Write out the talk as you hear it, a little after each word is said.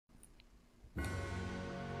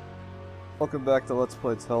Welcome back to Let's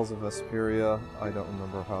Play Tales of Vesperia. I don't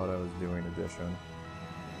remember how I was doing edition.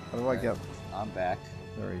 How do I get... I'm back.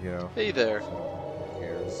 There you go. Hey there. So, who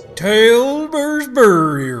cares? Tales of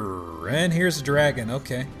Vesperia. And here's the dragon,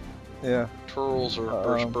 okay. Yeah. Trolls or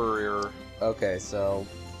Vesperia. Okay, so...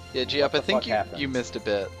 Yeah, Giap, I think you happened? missed a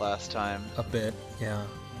bit last time. A bit, yeah.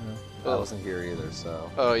 I wasn't here either, so...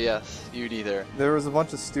 Oh yes, you neither. There was a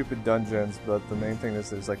bunch of stupid dungeons, but the main thing is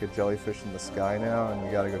there's like a jellyfish in the sky now, and we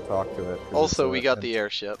gotta go talk to it. Also, we got the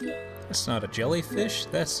airship. That's not a jellyfish,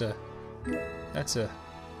 that's a...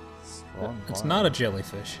 Strong It's bond. not a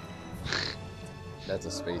jellyfish. That's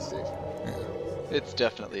a space station. It's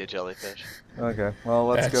definitely a jellyfish. Okay, well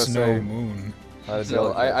let's That's go no say... moon.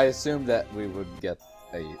 So I assumed that we would get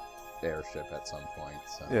a airship at some point,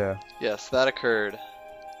 so... Yeah. Yes, that occurred.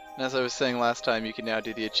 And as I was saying last time, you can now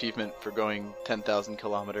do the achievement for going 10,000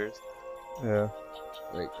 kilometers. Yeah.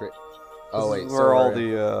 Wait, Oh wait, so where all we're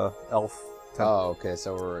in... the elf... Oh, okay,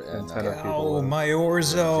 so we're in... Antenna people Oh, live. my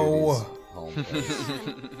Orzo! home place.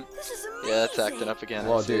 Yeah, that's acting up again.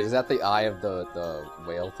 Well, I see. dude, is that the eye of the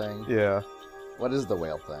whale thing? Yeah. What is the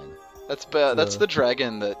whale thing? That's the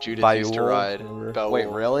dragon that Judith used to Baul, ride. whatever. Baul. Wait,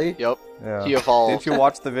 really? Yep. Yeah. He evolved. Didn't you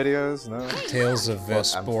watch the videos? No? Tales of Look,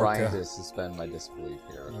 I'm trying Vesperia. to suspend my disbelief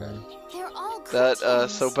here, okay? They're all That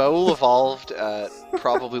so Baul evolved at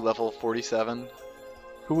probably level 47.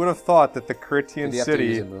 Who would have thought that the Critian Did you have to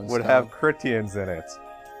use city a moonstone? would have Critians in it?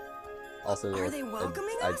 Also, Are they're they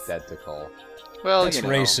welcoming us? identical. Well, That's you know.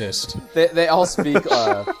 racist. They all speak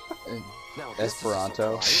Now, this is a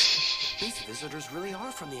Esperanto. surprise. These visitors really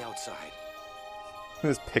are from the outside.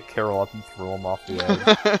 Just pick Carol up and throw him off the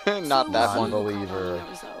edge. Not that one. Non-believer.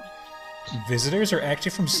 Visitors are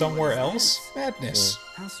actually from somewhere else? Madness.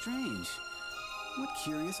 How strange. What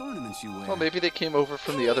curious ornaments you wear. Well, maybe they came over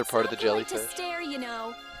from the other part of the To jellyfish. stare, you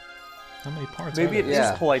know. How many parts Maybe are it there? is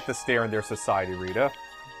Yeah. polite to stare in their society, Rita.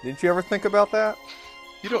 Didn't you ever think about that?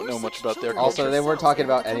 You don't know much about their Also, culture. they weren't talking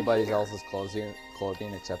about anybody else's clothing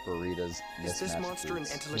except for Rita's Is this mismatched monster an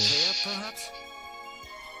boots. Entelekea, perhaps?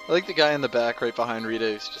 I like the guy in the back right behind Rita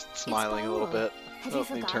who's just smiling a little bit. Have you Oh, and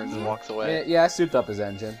he forgotten turns and him? walks away. Yeah, I souped up his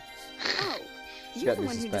engine. Oh, He's you're got the new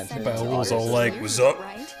one who suspension. descended to Baul's the all earth, like, "What's up?"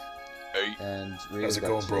 right? And Rita's How's it got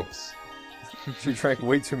going, bro? chicks. She drank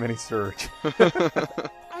way too many Surge.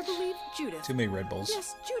 I believe Judith. Too many Red Bulls.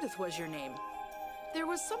 Yes, Judith was your name. There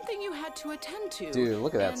was something you had to attend to. Dude,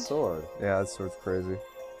 look at that and sword. Yeah, that sword's crazy.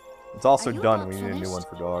 It's also Are you done. about We need a new one finished?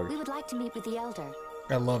 for dog. We would like to meet with the elder.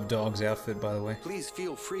 I love Dog's outfit, by the way. Please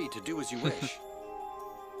feel free to do as you wish.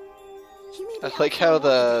 He may be I like how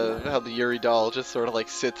helpful. the Yuri doll just sort of like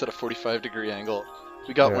sits at a 45-degree angle.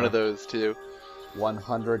 We got one Yeah. of those too.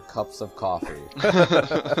 100 cups of coffee.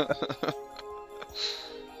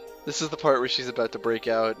 This is the part where she's about to break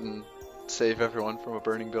out and save everyone from a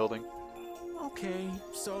burning building. Okay,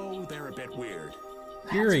 so they're a bit weird.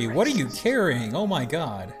 Yuri, what are you carrying? Oh my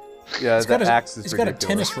god. Yeah, It's that got a- axe is it's got a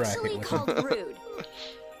ridiculous. tennis racket Actually with him. called rude.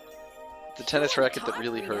 The tennis racket that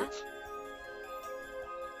really hurts.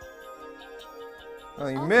 Oh,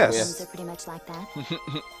 you All missed. Christians are pretty much like that.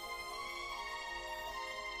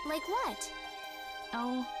 Like what?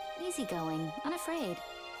 Oh, easygoing, unafraid.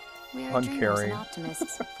 We are dreamers Uncaring. and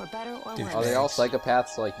optimists, for better or Dude, worse. Are they all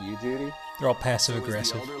psychopaths like you, Judy? They're all passive So is the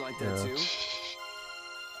aggressive. elder like that Yeah. too?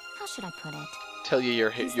 How should I put it? Tell you your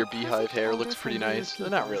He's your the beehive perfect hair elder looks for pretty weird nice. They're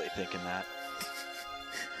not people. really thinking that.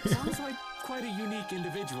 Sounds like quite a unique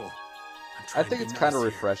individual. I'm I trying think to it's be kind of nice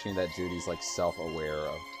here. refreshing that Judy's like self-aware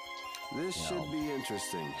of This you should know. be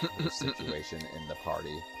interesting. her situation in the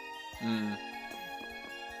party. Mm.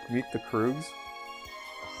 Meet the Krugs.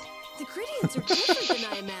 The Critians are different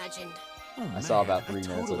than I imagined. Oh, I saw man, about I 3 minutes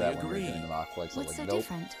of totally that when we were agree. doing the mock flicks. I was What's like, so nope.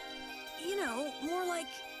 different? You know, more like...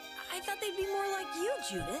 I thought they'd be more like you,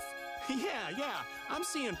 Judith. Yeah, I'm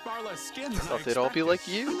seeing far less skin than I Thought they'd all be like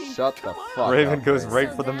expected. you. I mean, Shut the come on. fuck Raven up, goes Raven. right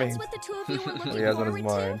So for the that's main. what the two of you were looking He has on his forward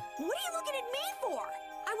mind. What are you looking at me for?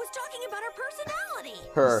 I was talking about her personality.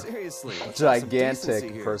 Her Seriously, let's have some decency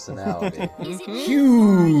gigantic here. personality. to? Is it me, Huge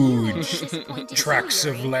or are you disappointed tracts too,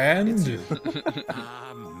 of Yuri? land.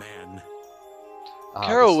 Ah, man. Ah,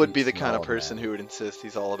 Carol the would sweet be the kind of smell, person man. who would insist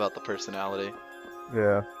he's all about the personality.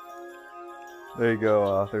 Yeah. There you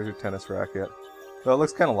go. There's your tennis racket. Well, it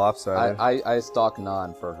looks kind of lopsided. I stalk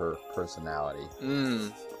Nan for her personality.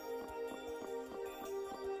 Mm.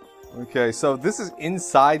 Okay, so this is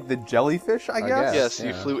inside the jellyfish, I I guess? guess. Yes, you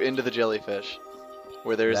yeah. flew into the jellyfish,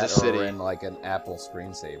 where there's That a city. or in like an Apple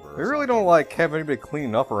screensaver. They really don't like have anybody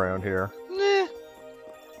cleaning up around here. Nah,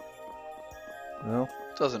 No?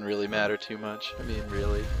 doesn't really matter too much. I mean,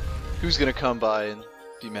 really, who's gonna come by and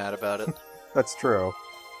be mad about it? That's true.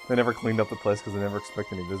 They never cleaned up the place because they never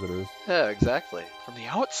expect any visitors. Yeah, exactly. From the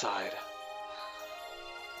outside.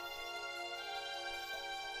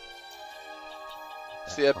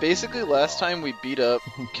 So yeah, basically last time we beat up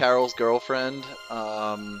Carol's girlfriend.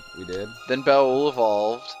 We did? Then Baul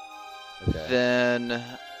evolved. Okay. Then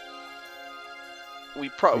we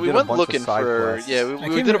did a went bunch looking of side for quests. yeah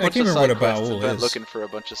we did a bunch of side quests and went looking for a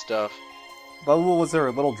bunch of stuff. Baul was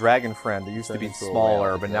their little dragon friend. It used to be Turned into a smaller,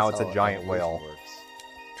 whale, but because now that's it's a how giant evolution whale. works.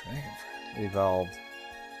 Dragon friend. It evolved.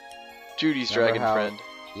 Judy's Remember dragon how- friend.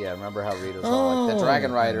 Yeah, remember how Rita's all like, the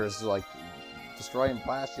Dragon Oh. Riders, like, destroying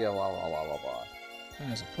Plastia, blah, blah, blah, blah, blah.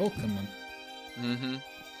 As a Pokemon. Mm-hmm.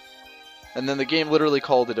 And then the game literally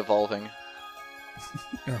called it evolving.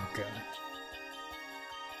 Oh god.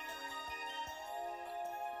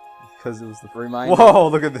 Because it was the... Remind Whoa,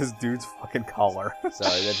 look at this dude's fucking collar.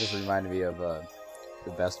 Sorry, that just reminded me of the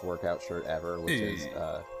best workout shirt ever, which is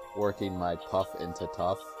Hey. working my puff into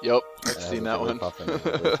tough. Yep, And I've it has seen a that billy one. puff and a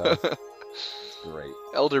billy tough. It's great.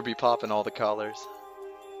 Elder be popping all the collars.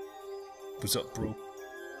 What's up, bro?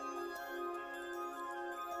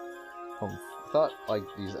 Oh, I thought, like,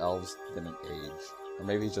 these elves didn't age. Or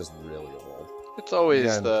maybe he's just really old. It's always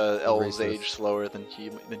Again, the elves racist. age slower than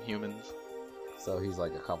humans. So he's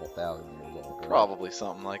like a couple thousand years old. Right? Probably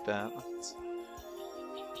something like that.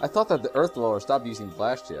 I thought that the Earth Dweller stopped using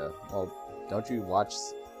Blastia. Well, don't you watch,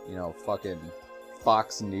 you know, fucking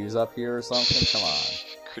Fox News up here or something? Come on.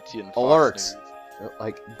 Critian Alerts!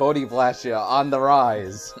 Like, Bodhi Blastia on the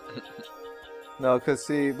rise. no, because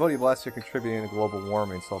see, Bodhi Blasts are contributing to global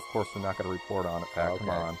warming, so of course we're not going to report on it, Pat. Come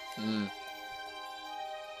Okay. on. Mm.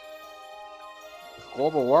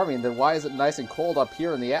 Global warming, then why is it nice and cold up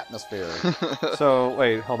here in the atmosphere? So,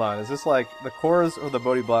 wait, hold on. Is this like the cores of the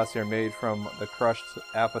Bodhi Blasts are made from the crushed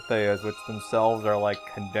apatheas, which themselves are like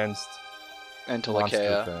condensed?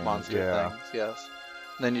 Entelecheia, Monster monster thing, yeah. things, yes.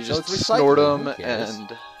 And then you So just it's snort recycling, them who cares?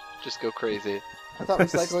 and just go crazy. I thought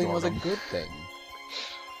recycling was a Storm. good thing.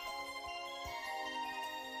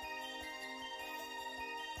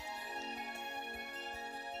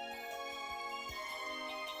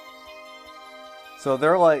 So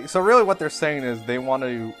they're like, so really what they're saying is they want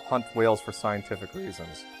to hunt whales for scientific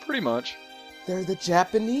reasons. Pretty much. They're the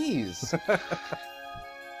Japanese. A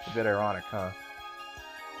bit ironic, huh?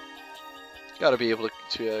 Gotta be able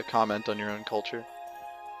to comment on your own culture.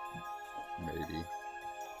 Maybe.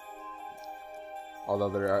 Although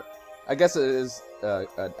there are... I guess it is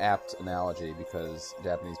an apt analogy because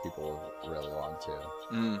Japanese people live really long too.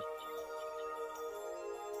 Mm.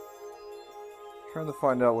 Trying to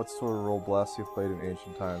find out what sort of role Blastia played in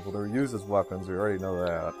ancient times. Well, they were used as weapons, we already know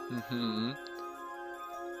that. Mm-hmm.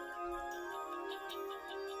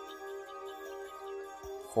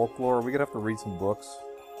 Folklore, we could have to read some books.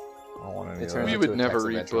 I don't want any It of turns We that. would into a never text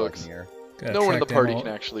read adventure books. like Nier. Gotta No one in the track down party all-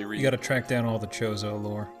 can actually read. You gotta track down all the Chozo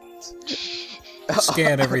lore.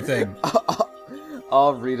 Scan everything. All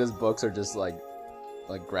of Rita's books are just like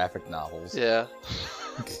graphic novels. Yeah.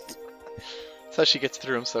 That's how she gets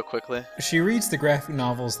through them so quickly. She reads the graphic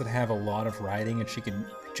novels that have a lot of writing, and she can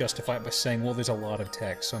justify it by saying, well, there's a lot of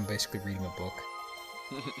text, so I'm basically reading a book.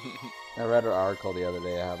 I read an article the other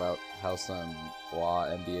day about how some law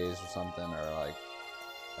MBAs or something are like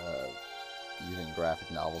using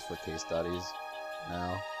graphic novels for case studies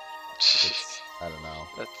now. I don't know.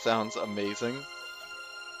 That sounds amazing.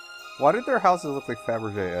 Why did their houses look like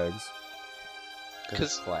Fabergé eggs? Because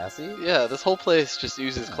it's classy? Yeah, this whole place just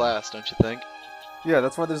oozes class, don't you think? Yeah,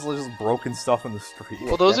 that's why there's just broken stuff in the street.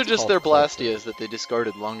 Well, those are That's just their called culture. Blastias that they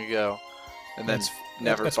discarded long ago, and then That's-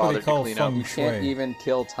 never that's what they bothered to call clean feng up. You can't shui. even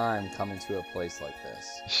kill time coming to a place like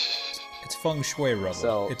this. It's feng shui rubber.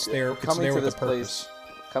 So, it's there coming to with this a purpose.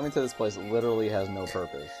 Coming to this place literally has no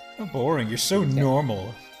purpose. How boring. You're so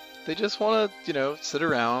normal. They just want to, sit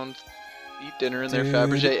around, eat dinner in their Dude.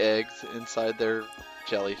 Fabergé eggs inside their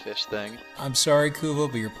jellyfish thing. I'm sorry, Kuvo,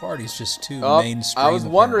 but your party's just too Oh, mainstream. I was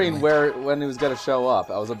wondering apparently. when he was going to show up.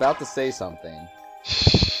 I was about to say something.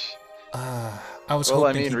 I was Well, I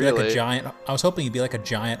hoping mean, he'd be like really. a giant. I was hoping he'd be like a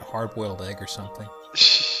giant hard-boiled egg or something.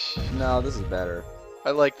 No, this is better.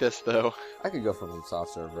 I like this though. I could go for the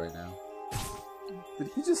soft serve right now. Did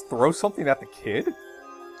he just throw something at the kid?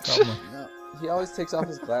 Probably. No, he always takes off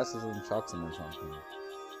his glasses and chucks them or something.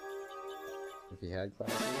 If he had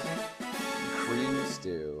glasses. Cream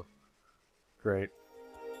stew. Great.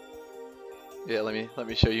 Yeah, let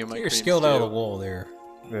me show you my. You're cream skilled out of stew. the wall there.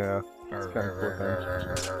 Yeah.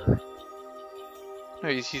 Kinda No,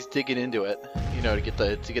 he's digging into it,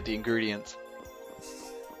 to get the ingredients.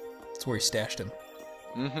 That's where he stashed him.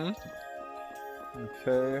 Mm-hmm.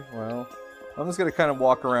 Okay, well, I'm just gonna kind of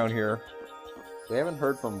walk around here. We haven't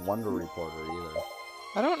heard from Wonder Reporter either.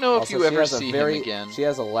 I don't know if Also, you she ever has a see very, him again. She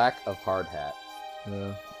has a lack of hard hat.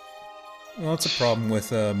 Yeah. Well, it's a problem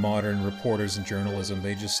with modern reporters and journalism.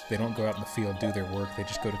 They don't go out in the field, do their work. They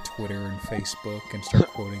just go to Twitter and Facebook and start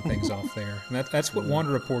quoting things off there. And that's what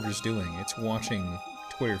Wander Reporter's doing. It's watching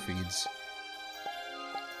Twitter feeds.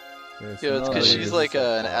 Yeah, it's because she's like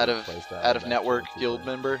an out of network guild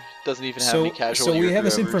member. Doesn't even have any casual. So we have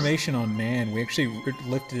this ear-grabbers. information on Nan. We actually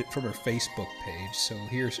lifted it from her Facebook page. So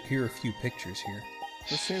here are a few pictures here.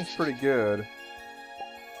 This seems pretty good.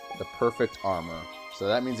 The perfect armor. So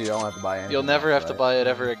that means you don't have to buy anything. You'll never else, have to right? buy it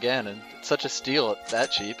ever again, and it's such a steal at that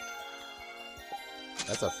cheap.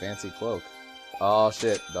 That's a fancy cloak. Oh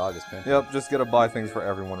shit, dog is pimping. Yep, just gotta buy things for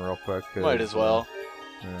everyone real quick. 'Cause, Might as well.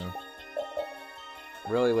 Yeah.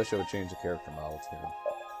 Really wish it would change the character model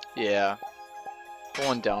too. Yeah. The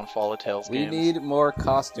one downfall of Tales We games. need more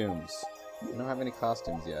costumes. We don't have any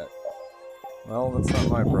costumes yet. Well, that's not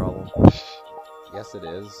my problem. Yes, it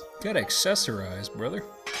is. Gotta accessorize, brother.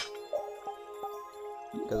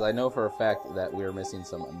 Because I know for a fact that we are missing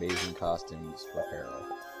some amazing costumes for Carol.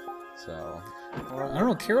 So, I don't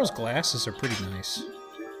know. Carol's glasses are pretty nice.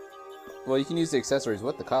 well, you can use the accessories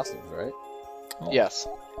with the costumes, right? Oh. Yes,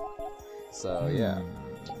 So yeah.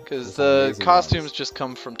 because There's some the amazing costumes ones. just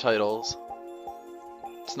come from titles.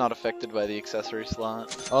 It's not affected by the accessory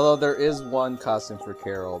slot. Although there is one costume for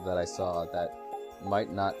Carol that I saw that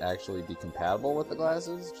might not actually be compatible with the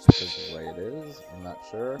glasses, just because of the way it is. I'm not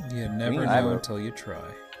sure. You never I know have a- until you try.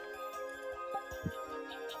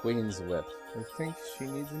 Queen's Whip. I think she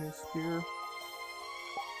needs a new spear.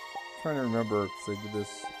 I'm trying to remember because I did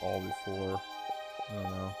this all before. I don't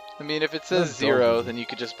know. I mean, if it Those says 0, doggies. then you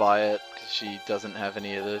could just buy it because she doesn't have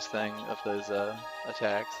any of those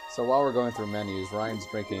attacks. So while we're going through menus, Ryan's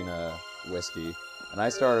drinking whiskey, and I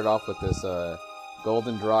started off with this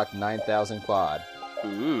Golden Drock 9000 quad.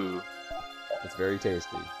 Ooh, It's very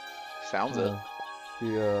tasty, sounds it.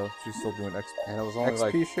 She's still doing and it was only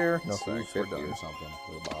like XP share. No thanks, we're $2.50 done. or something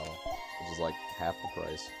for the bottle, which is like half the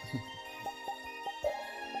price.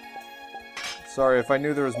 Sorry, if I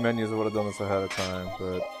knew there was menus, I would have done this ahead of time.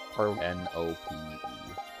 But our NOPE.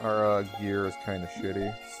 gear is kind of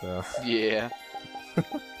shitty, so Yeah.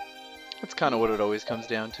 That's kind of what it always comes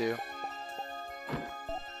down to.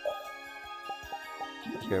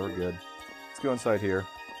 okay, we're good. Let's go inside here,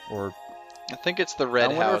 or I think it's the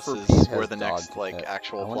red I wonder if house Repeat is has where the dog next like pet.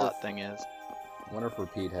 actual I wonder plot if- thing is. I wonder if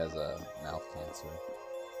Repeat has a mouth cancer,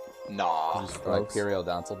 Nah, Just or like folks.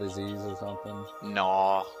 periodontal disease or something.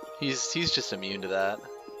 nah. He's just immune to that.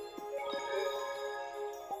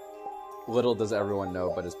 Little does everyone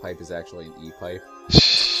know, but his pipe is actually an E-pipe.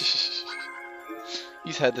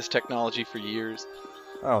 He's had this technology for years.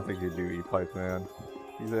 I don't think he'd do E-pipe, man.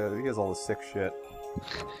 He has all the sick shit.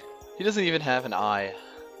 He doesn't even have an eye.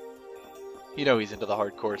 You know he's into the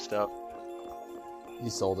hardcore stuff. He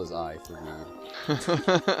sold his eye for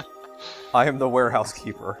weed. I am the warehouse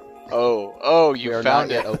keeper. Oh, We you are found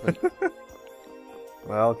not it. yet open.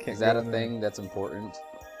 Well, can't Is that get a in there. thing that's important?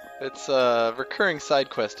 It's a recurring side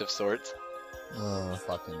quest of sorts.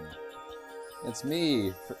 Fucking. It's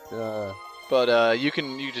me. But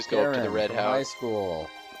you just go up to the Karen red from high house. school.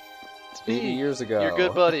 It's 80 me, years ago. your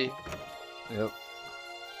good buddy. Yep.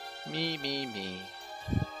 Me.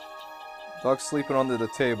 Dog's sleeping under the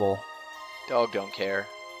table. Dog don't care.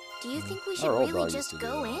 Do you think we Our should old really dog just used to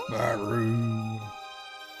go do in? Baru.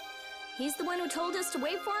 He's the one who told us to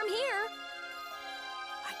wait for him here.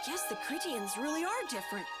 I guess the Critians really are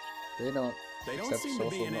different. They don't. They don't accept seem to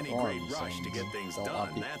be social in any great norms rush to and get things don't want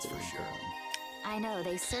done, people that's to for do sure. them. I know,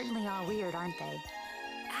 they certainly are weird, aren't they?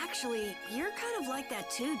 Actually, you're kind of like that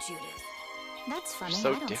too, Judith. That's funny, So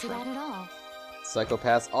I don't different. see that at all.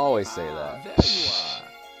 Psychopaths always say that. There you are.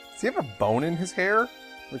 Does he have a bone in his hair?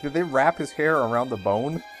 Like, did they wrap his hair around the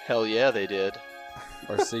bone? Hell yeah, they did.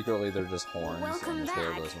 Or secretly they're just horns Welcome and his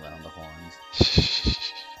hair back. goes around the horns.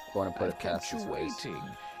 Going to put I've it past kept his you race. waiting.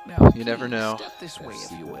 Now, You never please know. Step this Their way,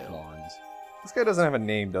 if you secret will. horns. This guy doesn't have a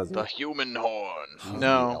name, does he? The human horn. He's the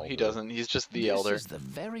No, he elder. doesn't. He's just the This elder. is the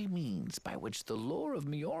very means by which the lore of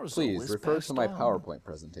Miorzo Please is refer passed to my on. PowerPoint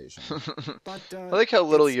presentation. But, I like how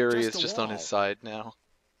little it's Yuri just is a just on wall. his side now.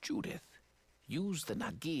 Judith, use the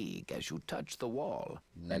Nagig as you touch the wall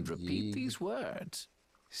and repeat Nagig. these words.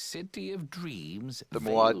 City of dreams, The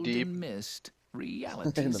veiled Muad'Dib. in mist, The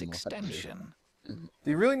reality's Muad'Dib. extension. Do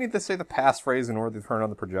you really need to say the passphrase in order to turn on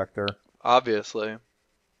the projector? Obviously.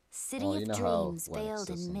 City Well, you of know how dreams Linux veiled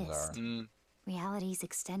in systems mist. are. Mm, Reality's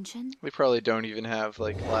extension? we probably don't even have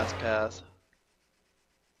like LastPass.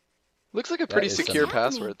 Looks like a pretty is secure some-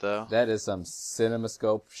 password, though. That is some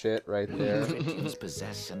cinemascope shit right there. I'm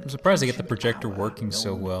surprised they get the projector working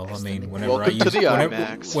so well. I mean, Welcome to the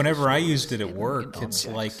IMAX. whenever I used it at work, it's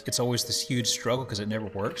like it's always this huge struggle because it never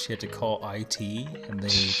works. You have to call IT and they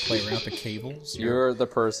play around with the cables. You're the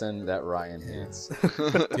person that Ryan hates.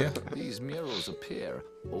 Yeah. These murals appear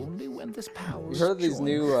only when this power. You heard of these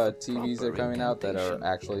new TVs that are coming out that are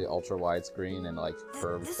actually ultra widescreen and like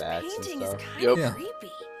curved This backs and painting is stuff? kind Yep. of Yeah.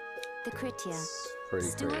 creepy. The Kritya, It's pretty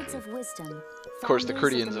stewards crazy. of wisdom. Of course, the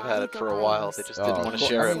founders of Kritians have had it mighty for a while. They Goliaths. just didn't Oh, want to well,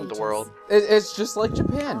 share I it mean- with the world. It's just like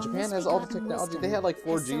Japan. From Japan this has all the begotten technology. wisdom They had like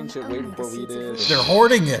 4G and has shit sown way only before the we seeds of did. wisdom. They're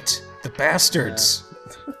hoarding it. The bastards.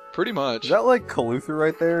 Pretty much. Is that like Kaluther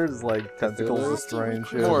right there? Is like tentacles destroying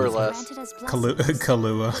shit? More or less.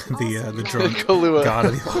 Kalua, the drunk Kahlua. god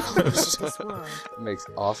of the apocalypse. Makes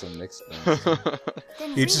awesome mixed drinks.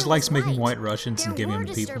 He just likes making white Russians and giving them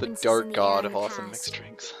to people. The dark god of awesome mixed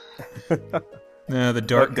drinks. No, the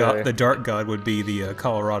dark god. Okay. The dark god would be the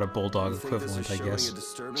Colorado Bulldog equivalent, I guess.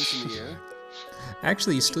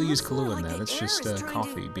 Actually, you still use Kahlua in that. That's just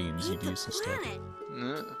coffee beans you'd use instead.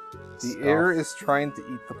 Yeah. The air is trying to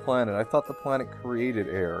eat the planet. I thought the planet created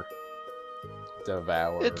air.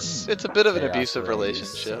 Devour. It's a bit of an Chaos abusive rays.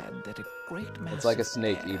 relationship. It's like a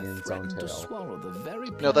snake eating its own tail.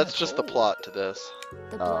 No, that's just the plot to this.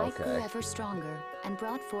 The Oh, blight grew okay. ever stronger and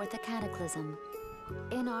brought forth a cataclysm.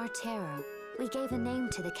 In our terror, we gave a name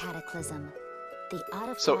to the cataclysm.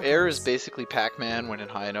 The So air is Autophagos. basically Pac-Man when in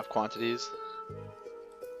high enough quantities.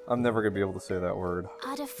 I'm never gonna be able to say that word.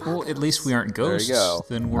 Well, at least we aren't There you ghosts. go.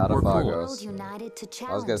 Then we're cool. Autophagos. World united to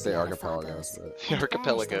I was gonna say challenge the archipelagos, Autophagos but The and banish the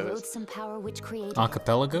archipelagos. loathsome power which created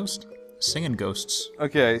Acapella ghost? Singing ghosts.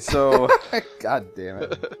 Okay, so God damn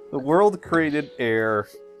it. the world created air,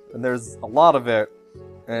 and there's a lot of it,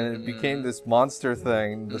 and it became this monster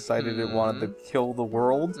thing. Decided it wanted to kill the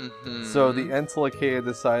world. Mm-hmm. So the Entelekea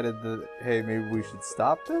decided that, hey, maybe we should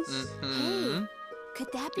stop this. Mm-hmm.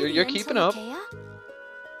 Could that be You're the keeping up. Entelekea?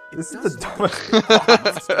 This is the dumbest.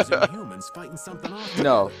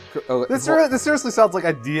 No. Oh, This seriously sounds like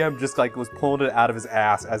a DM just like was pulling it out of his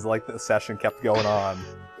ass as like the session kept going on.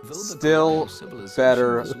 Still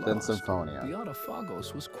better than Symphonia. The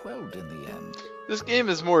Autophagos was quelled in the end. This game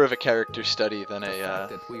is more of a character study than The a fact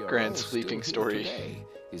that we are grand all sweeping still here story. today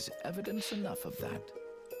is evidence enough of that.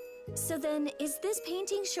 So then, is this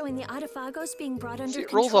painting showing the Autophagos being brought under See, it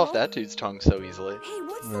control? rolls off that dude's tongue so easily. Hey,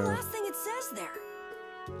 what's the Yeah. last thing it says there?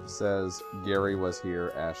 Says Gary was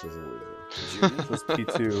here, Ash is a loser. Just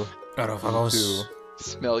P2. Autophagos.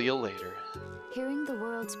 Smell you later. Hearing the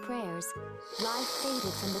world's prayers, life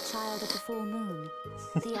faded from the child of the full moon.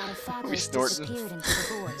 The Autophagos snorting. disappeared into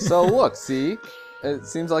the void. So look, see? It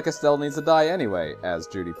seems like Estelle needs to die anyway, as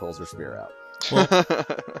Judy pulls her spear out.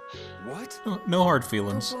 No hard The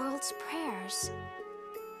feelings. world's prayers.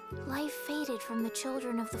 Life faded from the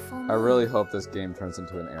children of the full moon. I really hope this game turns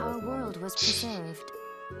into an Our Aerith world moment. was preserved,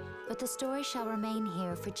 but the story shall remain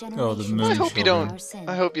here for Oh, generations. the moon I hope you children. don't.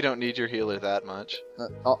 I hope you don't need your healer that much.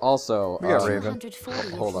 Also, We got Raven.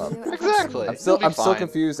 Hold up. Exactly. I'm You'll be still fine.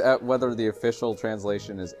 confused at whether the official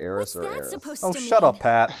translation is Eris What's or that Eris. supposed Oh, to shut mean? up,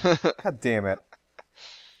 Pat. God damn it.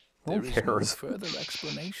 Who There is no cares? further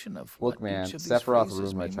explanation of Look, what man, each of these Sephiroth phrases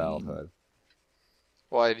ruined my may mean. childhood.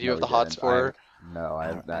 Why do you No, have the he hot didn't. sport? No, I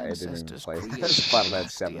Our didn't even ancestors play created Final the Fantasy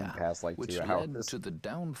 7 Bastia, past like which 2 led hours. to the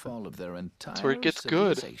downfall of their entire where it gets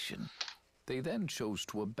good. civilization. They then chose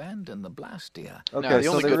to abandon the Blastia. No, Okay, the so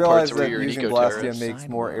only they good parts realized are where that you're an using eco-terrorist. Blastia makes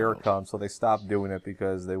more air come, so they stopped doing it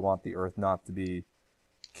because they want the Earth not to be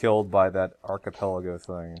killed by that archipelago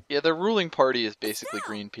thing. Yeah, the ruling party is basically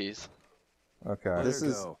Greenpeace. Okay. This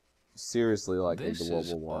is seriously like a This is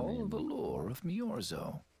global all warming. the lore of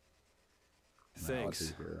Miorzo.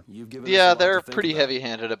 Thanks. Yeah, they're pretty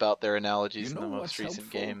heavy-handed about their analogies You in know the most what's recent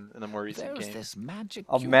helpful? game, in the more recent There's game. this magic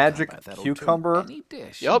A magic that'll turn cucumber? any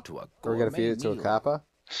dish Yup. into a We're gonna feed it to a gourmet kappa?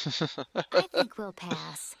 I think we'll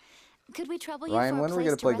pass. Could we trouble you Ryan, for a when are we place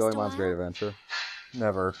gonna to play rest a Goemon's Great while? Adventure?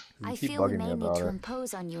 Never. You I keep feel we bugging me may need about to it.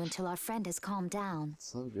 impose on you until our friend has calmed down.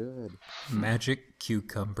 So good. Magic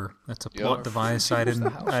cucumber. That's a Yeah. plot device I Use the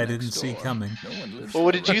didn't house I next didn't see door. coming. No one lives Well,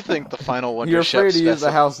 what there did you right think now. the final Wonder You're Chef afraid to use the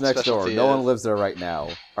house next door. specialty No one is? lives there right now.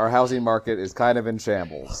 Our housing market is kind of in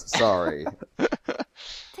shambles. Sorry.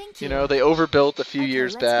 Thank you. You know, they overbuilt a few Okay,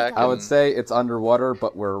 years let's be back. going. I would say it's underwater,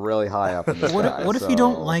 but we're really high up in the sky. What if you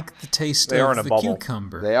don't so like the taste They are in of a the bubble.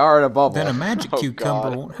 cucumber? They are in a bubble. Then a magic Oh, cucumber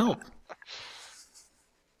God. won't help.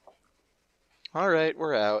 All right,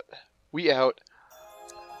 we're out. We out.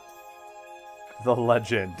 The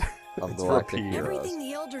legend. of It's Galactic repeated. Heroes. Everything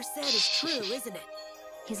the Elder said is true, isn't it?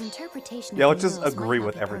 His interpretation Yeah, of let's the just murals might agree not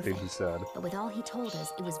with be everything he perfect, said. but with all he told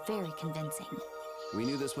us, it was very convincing. We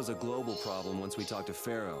knew this was a global problem once we talked to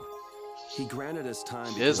Pharaoh. He granted us time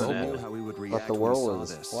because Isn't he it? knew how we would But react the when we saw world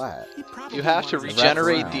is this. flat. You have to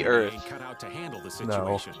regenerate the Earth. Cut out to handle the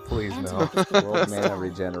No, situation. please And to no. help us prepare World for mana Estelle.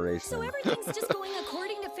 regeneration. So everything's just going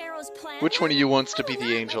according to Pharaoh's plan. Which one of you wants to How be did the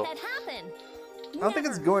that angel? let that happen? I don't think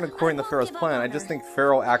it's Never. going according to I won't Pharaoh's give up plan. on I just her. think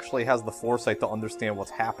Pharaoh actually has the foresight to understand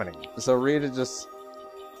what's happening. So Rita just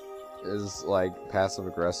is like passive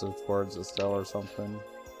aggressive towards Estelle or something.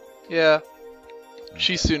 Yeah.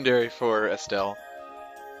 She's tsundere for Estelle.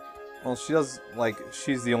 Well, she does, like,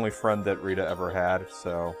 she's the only friend that Rita ever had,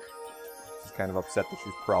 so she's kind of upset that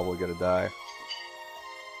she's probably gonna die.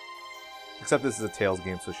 Except this is a Tails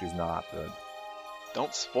game, so she's not, but...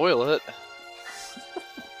 Don't spoil it.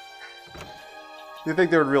 Do you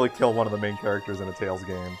think they would really kill one of the main characters in a Tails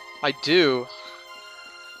game? I do.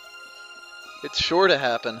 It's sure to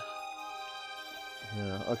happen.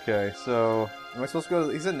 Yeah, okay, so... Am I supposed to go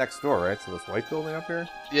to... He's in next door, right? So this white building up here?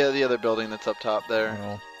 Yeah, the other building that's up top there.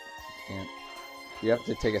 No. Can't. You have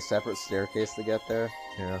to take a separate staircase to get there.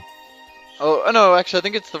 Yeah. Oh, no, actually, I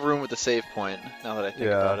think it's the room with the save point, now that I think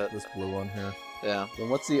about Yeah, it. this blue one here. Yeah. Then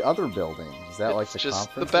what's the other building? Is that like It's the just the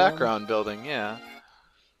conference room? background building, yeah.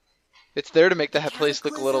 It's there to make the place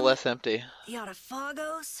look a little less empty. The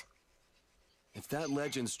Autophagos? If that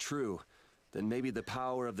legend's true, then maybe the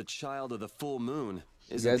power of the child of the full moon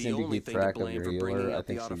You isn't guys the need to only keep thing to track of blame your for bringing healer. I out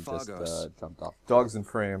the think she just Autophagos. jumped off. Dog's in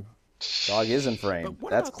frame. Dog is in frame. But what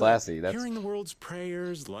That's about classy. the That's hearing the world's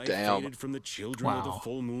prayers, life Damn. faded from the children of the Wow.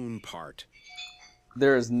 full moon part.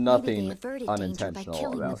 there is Maybe nothing they averted danger by unintentional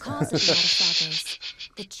killing about the cause of the that.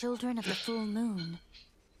 Autophagos, the children of the full moon.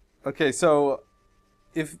 Okay, so...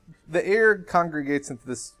 If the air congregates into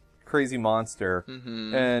this crazy monster,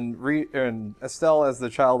 and Estelle, as the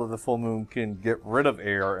child of the full moon, can get rid of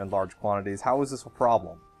air in large quantities, how is this a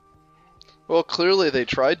problem? Well, clearly they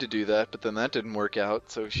tried to do that, but then that didn't work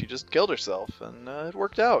out, so she just killed herself, and it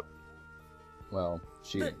worked out. Well,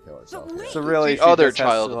 she didn't kill herself. but yet. wait. So really, The she other just has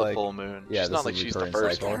child to, of the like, full moon. Yeah, She's this not is like a she's the recurring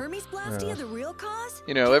first cycle. The one. Hermes Blastia Yeah. the real cause?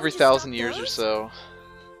 You know, Can't we every just stop 1,000 years or those? so,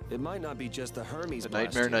 It might not be just the Hermes the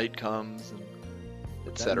Nightmare Blastia. Night comes, and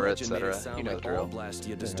That etc., legend made it etc. sound You know the like all drill.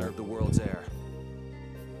 Blastia disturbed the world's air.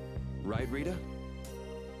 Right, Rita?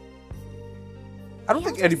 I don't The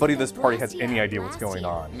think elders anybody of in this party has Blastia any are idea what's going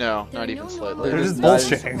Blastia. on. No, There not are even no slightly. They're normal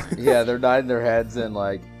just nodding- bullshitting. Yeah, they're nodding their heads and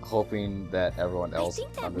like hoping that everyone I else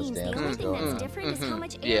think that means the understands only what's thing going that's on. different is how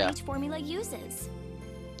much air Yeah. each formula uses.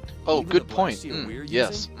 Oh, Even good the point. Blastia we're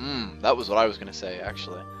Yes, using? that was what I was going to say,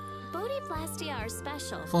 actually. Bodhi Blastia are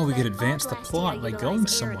special. Well, we but could all advance the Blastia plot by utilize going air in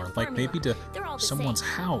somewhere, a like maybe to formula. They're all the someone's same.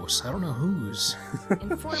 house. I don't know whose.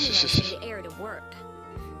 And formulas need air to work.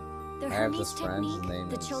 The I have Hermes this friend, his technique, name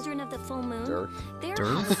the is children of the full moon, Dirk. they're Dirk?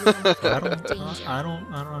 houses in I permanent don't. danger. I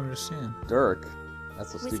don't understand. Dirk.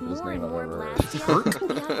 That's the With stupidest more name and I've more ever heard. Blastia,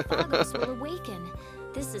 the Autophagos will awaken.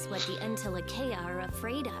 This is what the Antilochea are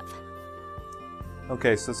afraid of.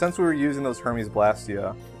 Okay, so since we were using those Hermes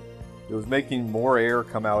Blastia, it was making more air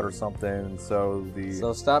come out or something, so the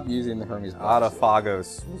So stop using the Hermes Blastia.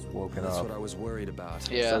 Autophagos was woken That's up. what I was worried about.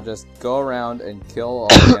 Yeah. So just go around and kill all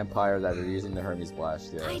the Empire that are using the Hermes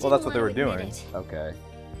Blastia. Well, that's what they were doing. Okay.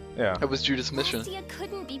 Yeah. That was Judas' mission. Blastia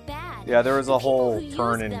couldn't be bad. Yeah, there was The a people whole who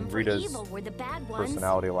turn used in them for Rita's evil were the bad ones.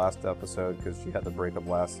 personality last episode because she had to break up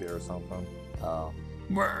Blastia or something. Oh.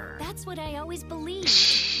 That's what I always believed.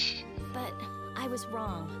 But I was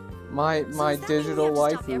wrong. My does that mean digital we have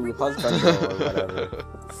to stop waifu every husband or whatever.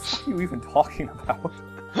 What are you even talking about?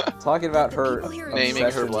 Talking about The her people here are Naming her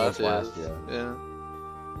obsession with Blastia. Blastia. Yeah.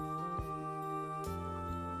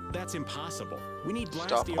 That's impossible. We need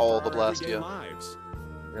Stop Blastia all for the our everyday Blastia. lives.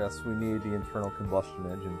 Yes, we need the internal combustion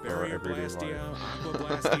engine for our Barrier everyday Blastia, life. Aqua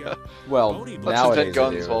Blastia. Well, Bodhi Let's nowadays invent they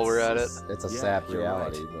guns do. while we're at It's a Yeah, sap you're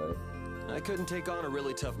reality, right. I couldn't take on a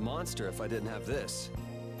really tough monster if I didn't have this.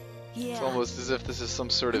 Yeah. It's almost as if this is some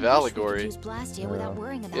sort of I wish we could allegory. use Blastia without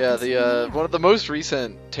worrying about Yeah, consuming the air. one of the most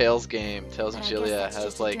recent Tales game, Tales But of I guess Gilead, that's has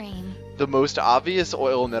just a like dream. the most obvious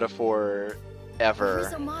oil metaphor The ever.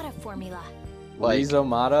 Rizomata formula. Like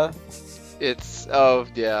Rizomata? it's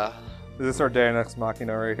yeah. Is this our Deus Ex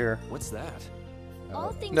Machina right here? What's that?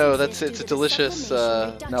 All things No, exist that's- it's due a to the delicious,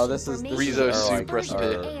 sublimation, no, reduction, this is formation, Rizo and soup dispersion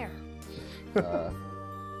recipe. of air.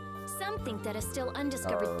 Some think that a still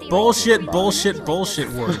undiscovered theory Bullshit, can bullshit, manipulate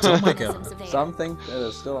bullshit the words. Oh my systems god. of air. Something that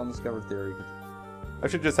is still undiscovered theory. I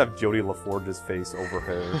should just have Jodie LaForge's face over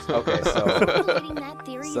hers. Okay, so Formulating that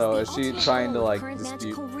theory so the is she ultimate trying to goal of like current dispute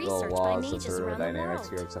magical the research by laws of mages around the thermodynamics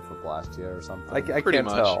world. here, except for Blastia or something? I Pretty can't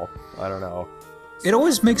much. tell. I don't know. It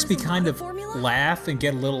always makes me Rizomata kind of formula? laugh and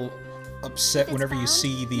get a little upset whenever you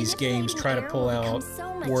see these games try to pull out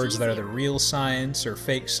words that are the real science or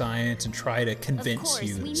fake science and try to convince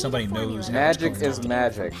you that somebody knows how Magic it's is going on.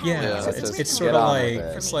 magic. Yeah, Let's it's just sort get of on with like,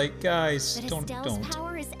 it. it's like, guys, don't.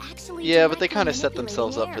 Yeah, but they kind of set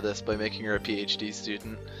themselves up for this by making her a PhD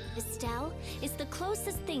student. Estelle is the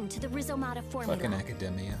closest thing to the Rhizomata formula. Fucking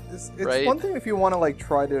academia. It's Right. one thing if you want to like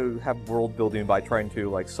try to have world building by trying to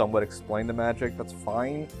like somewhat explain the magic, that's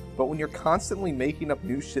fine. But when you're constantly making up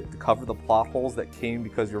new shit to cover the plot holes that came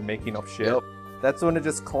because you're making up shit, Yep. that's when it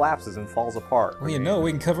just collapses and falls apart. Well, you know,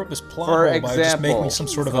 we can cover up this plot For hole by just making example, some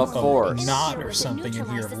sort of the a Force. knot or something in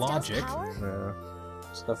here of logic. Yeah.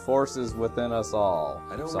 The force is within us all.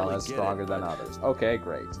 I don't Some really is get stronger it, than but- others. Okay,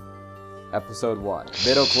 great. Episode 1.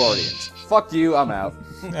 Midichlorians. Fuck you, I'm out.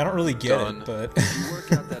 I don't really get Done. it, but If you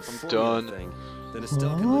work out that formula Done. thing, then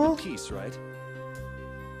Estelle can live in peace, right?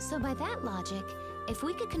 So by that logic, if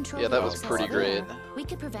we could control Yeah, the that was excess pretty of great. air, we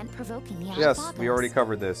could prevent provoking the Yes, we Alphagos. already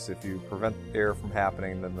covered this. If you prevent air from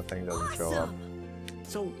happening, then the thing doesn't show up.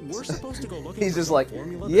 So we're supposed to go looking He's for just some like,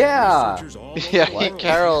 formula that yeah. researchers all Yeah, over the world-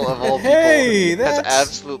 Carol of all people Hey, has that's-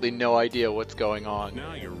 absolutely no idea what's going on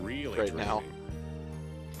Now you're really right now. dreaming.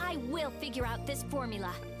 I will figure out this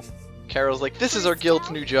formula. Carol's like, this is our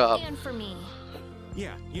guild's new job. And for me.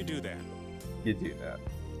 Yeah, you do that. You do that.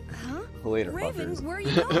 Huh? Later, Raven, fuckers. where are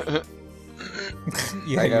you going?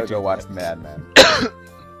 yeah, I you gotta do go that. watch Mad Men.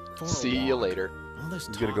 For a See you while. later. All this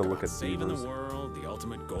You gotta talk go look about at saving beavers. the world, the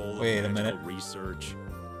ultimate goal Wait a of magical minute. research.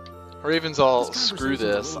 Raven's all, This screw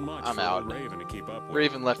conversation's this, a little much I'm for out. Raven to keep up with.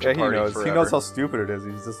 Raven left Yeah, your he party knows. forever. He knows how stupid it is.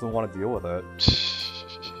 He just doesn't want to deal with it.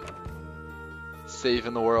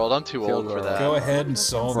 Saving the world, I'm too Kill old for girl. that. Go ahead and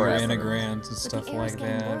solve your Forever. anagrams and But stuff the air is like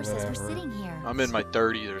getting that, worse as we're whatever. sitting here. I'm in my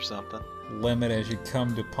 30s or something. Limit as you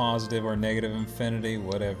come to positive or negative infinity,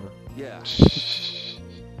 whatever. Yeah.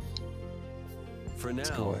 For now, Let's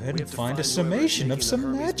go ahead we and have to find a whoever's summation making of the some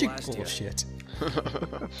Hermes magic blast bullshit.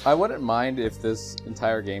 I wouldn't mind if this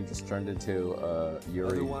entire game just turned into a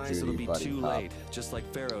Yuri Otherwise, it'll Judy be buddy too cop. late, just like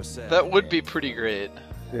Pharaoh said. That would be pretty great.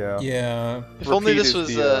 Yeah. Yeah, If only Repeat this is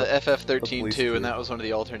was the FF13 police too, chief. and that was one of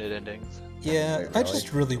the alternate endings. yeah. Wait, I really?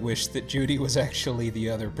 just really wish that Judy was actually the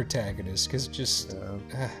other protagonist, because just...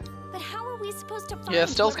 But how are we supposed to find Yeah,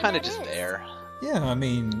 Stell's whoever kind of that just is? there. yeah, I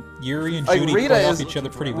mean, Yuri and Like, Judy Rita play off is- each other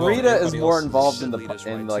pretty well. Rita is Everybody more else involved in Should lead us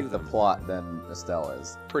in right like to the them. plot than Estelle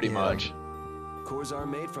is. Pretty Yeah. much. Cores are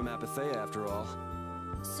made from Apatheia, after all.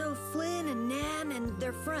 So Flynn and Nan and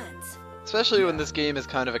their friends. Especially when this game is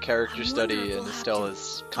kind of a character I wonder study if and we'll have Estelle to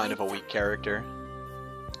is kind of a weak character.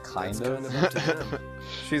 Kind That's of. kind of up to them.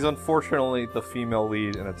 She's unfortunately the female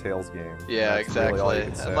lead in a Tails game. Yeah, That's really all you exactly. can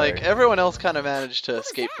And say. like everyone else kind of managed to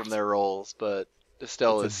escape from their roles, but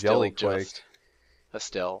Estelle It's is a still jelly quake. just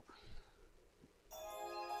Estelle.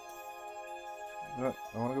 No,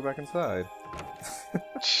 I want to go back inside.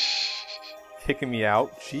 Kicking me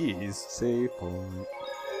out? Jeez. Save point.